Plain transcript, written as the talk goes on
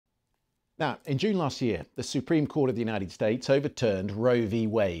Now, in June last year, the Supreme Court of the United States overturned Roe v.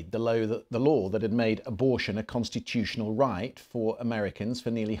 Wade, the law that had made abortion a constitutional right for Americans for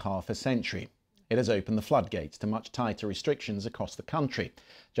nearly half a century. It has opened the floodgates to much tighter restrictions across the country.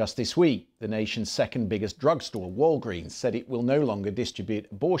 Just this week, the nation's second biggest drugstore, Walgreens, said it will no longer distribute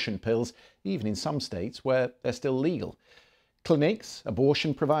abortion pills, even in some states where they're still legal. Clinics,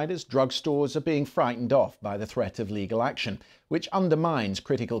 abortion providers, drugstores are being frightened off by the threat of legal action, which undermines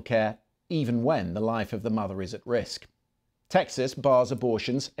critical care even when the life of the mother is at risk. Texas bars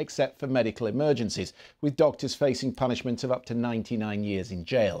abortions except for medical emergencies, with doctors facing punishment of up to 99 years in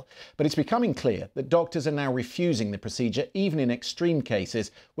jail. But it's becoming clear that doctors are now refusing the procedure, even in extreme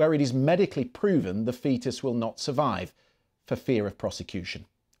cases where it is medically proven the fetus will not survive, for fear of prosecution.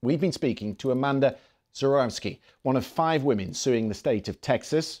 We've been speaking to Amanda Zurawski, one of 5 women suing the state of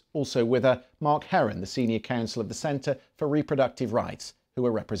Texas. Also with her, Mark Heron, the senior counsel of the Center for Reproductive Rights, who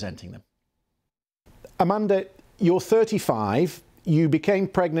are representing them. Amanda, you're 35, you became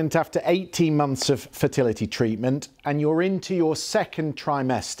pregnant after 18 months of fertility treatment, and you're into your second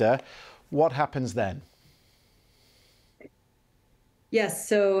trimester. What happens then? Yes,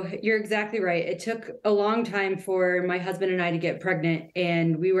 so you're exactly right. It took a long time for my husband and I to get pregnant,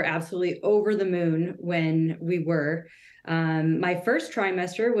 and we were absolutely over the moon when we were. My first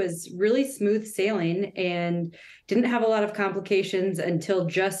trimester was really smooth sailing and didn't have a lot of complications until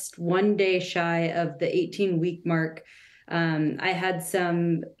just one day shy of the 18-week mark. I had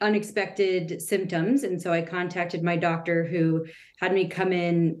some unexpected symptoms, and so I contacted my doctor, who had me come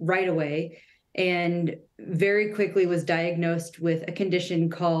in right away, and very quickly was diagnosed with a condition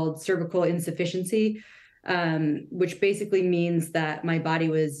called cervical insufficiency, which basically means that my body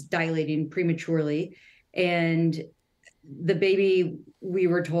was dilating prematurely, and the baby, we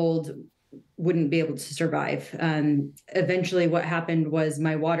were told, wouldn't be able to survive. Eventually what happened was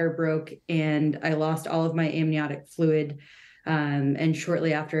my water broke and I lost all of my amniotic fluid. And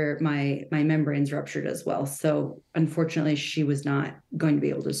shortly after, my membranes ruptured as well. So unfortunately, she was not going to be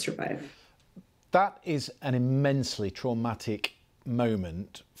able to survive. That is an immensely traumatic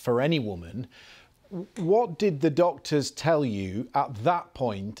moment for any woman. What did the doctors tell you at that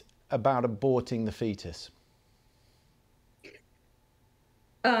point about aborting the fetus?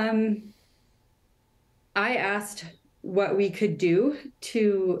 I asked what we could do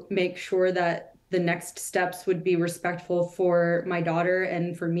to make sure that the next steps would be respectful for my daughter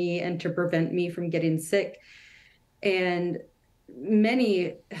and for me, and to prevent me from getting sick. And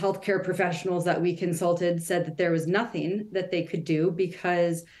many healthcare professionals that we consulted said that there was nothing that they could do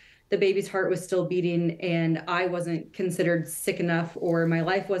because the baby's heart was still beating and I wasn't considered sick enough, or my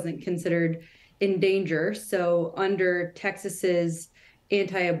life wasn't considered in danger. So under Texas's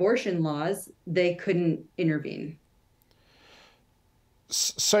anti-abortion laws, they couldn't intervene.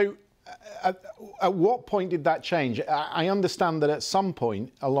 So at what point did that change? I understand that at some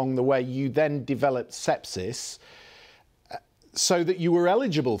point along the way you then developed sepsis, so that you were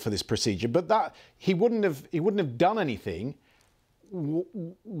eligible for this procedure, but that he wouldn't have done anything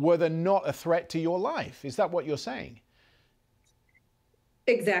were there not a threat to your life. Is that what you're saying?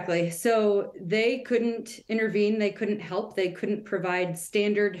 Exactly. So they couldn't intervene, they couldn't help, they couldn't provide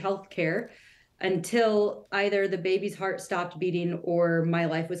standard health care until either the baby's heart stopped beating or my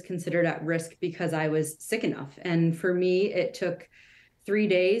life was considered at risk because I was sick enough. And for me, it took 3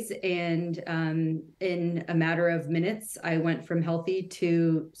 days, and in a matter of minutes, I went from healthy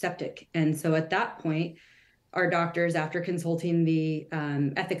to septic. And so at that point, our doctors, after consulting the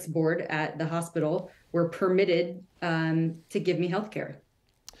ethics board at the hospital, were permitted to give me health care.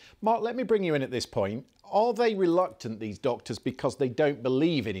 Mark, let me bring you in at this point. Are they reluctant, these doctors, because they don't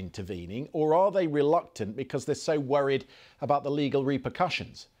believe in intervening, or are they reluctant because they're so worried about the legal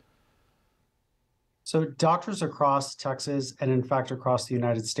repercussions? So doctors across Texas, and in fact across the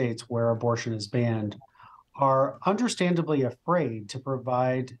United States where abortion is banned, are understandably afraid to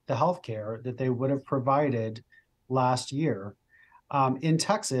provide the health care that they would have provided last year. In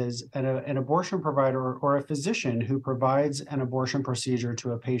Texas, an abortion provider or a physician who provides an abortion procedure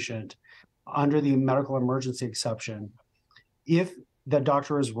to a patient under the medical emergency exception, if the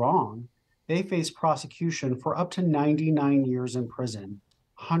doctor is wrong, they face prosecution for up to 99 years in prison,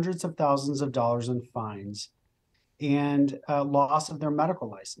 hundreds of thousands of dollars in fines, and loss of their medical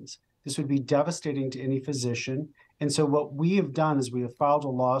license. This would be devastating to any physician. And so what we have done is we have filed a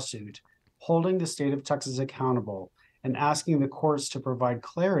lawsuit holding the state of Texas accountable and asking the courts to provide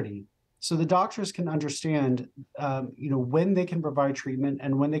clarity so the doctors can understand when they can provide treatment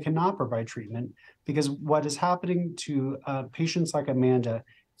and when they cannot provide treatment. Because what is happening to patients like Amanda,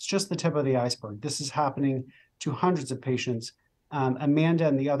 it's just the tip of the iceberg. This is happening to hundreds of patients Amanda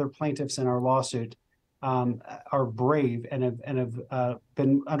and the other plaintiffs in our lawsuit are brave and have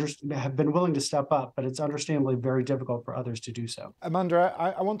been willing to step up, but it's understandably very difficult for others to do so. Amanda,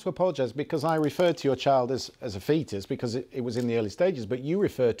 I want to apologise because I referred to your child as a fetus because it was in the early stages, but you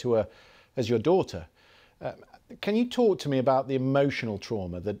referred to her as your daughter. Can you talk to me about the emotional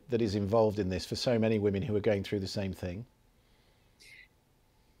trauma that is involved in this for so many women who are going through the same thing?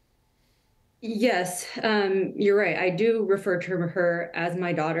 Yes, you're right. I do refer to her as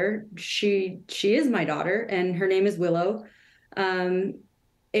my daughter. She is my daughter, and her name is Willow. And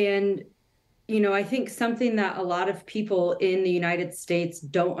I think something that a lot of people in the United States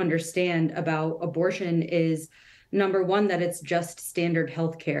don't understand about abortion is, number one, that it's just standard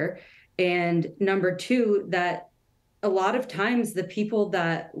health care, and number two, that a lot of times the people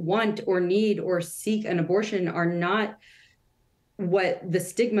that want or need or seek an abortion are not what the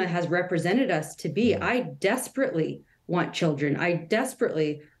stigma has represented us to be. I desperately want children. I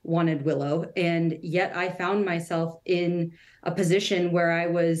desperately wanted Willow, and yet I found myself in a position where I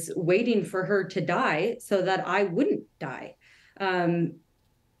was waiting for her to die so that I wouldn't die.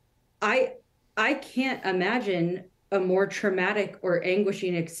 I can't imagine a more traumatic or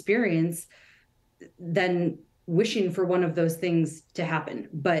anguishing experience than wishing for one of those things to happen.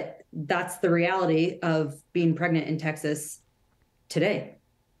 But that's the reality of being pregnant in Texas today.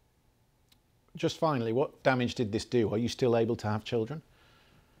 Just finally, what damage did this do? Are you still able to have children?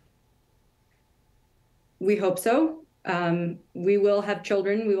 We hope so. We will have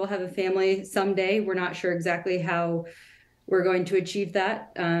children. We will have a family someday. We're not sure exactly how we're going to achieve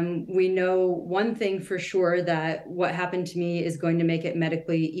that. We know one thing for sure, that what happened to me is going to make it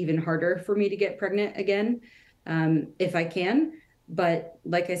medically even harder for me to get pregnant again, if I can. But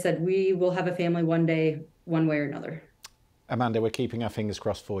like I said, we will have a family one day, one way or another. Amanda, we're keeping our fingers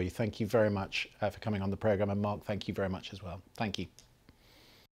crossed for you. Thank you very much for coming on the programme. And Mark, thank you very much as well. Thank you.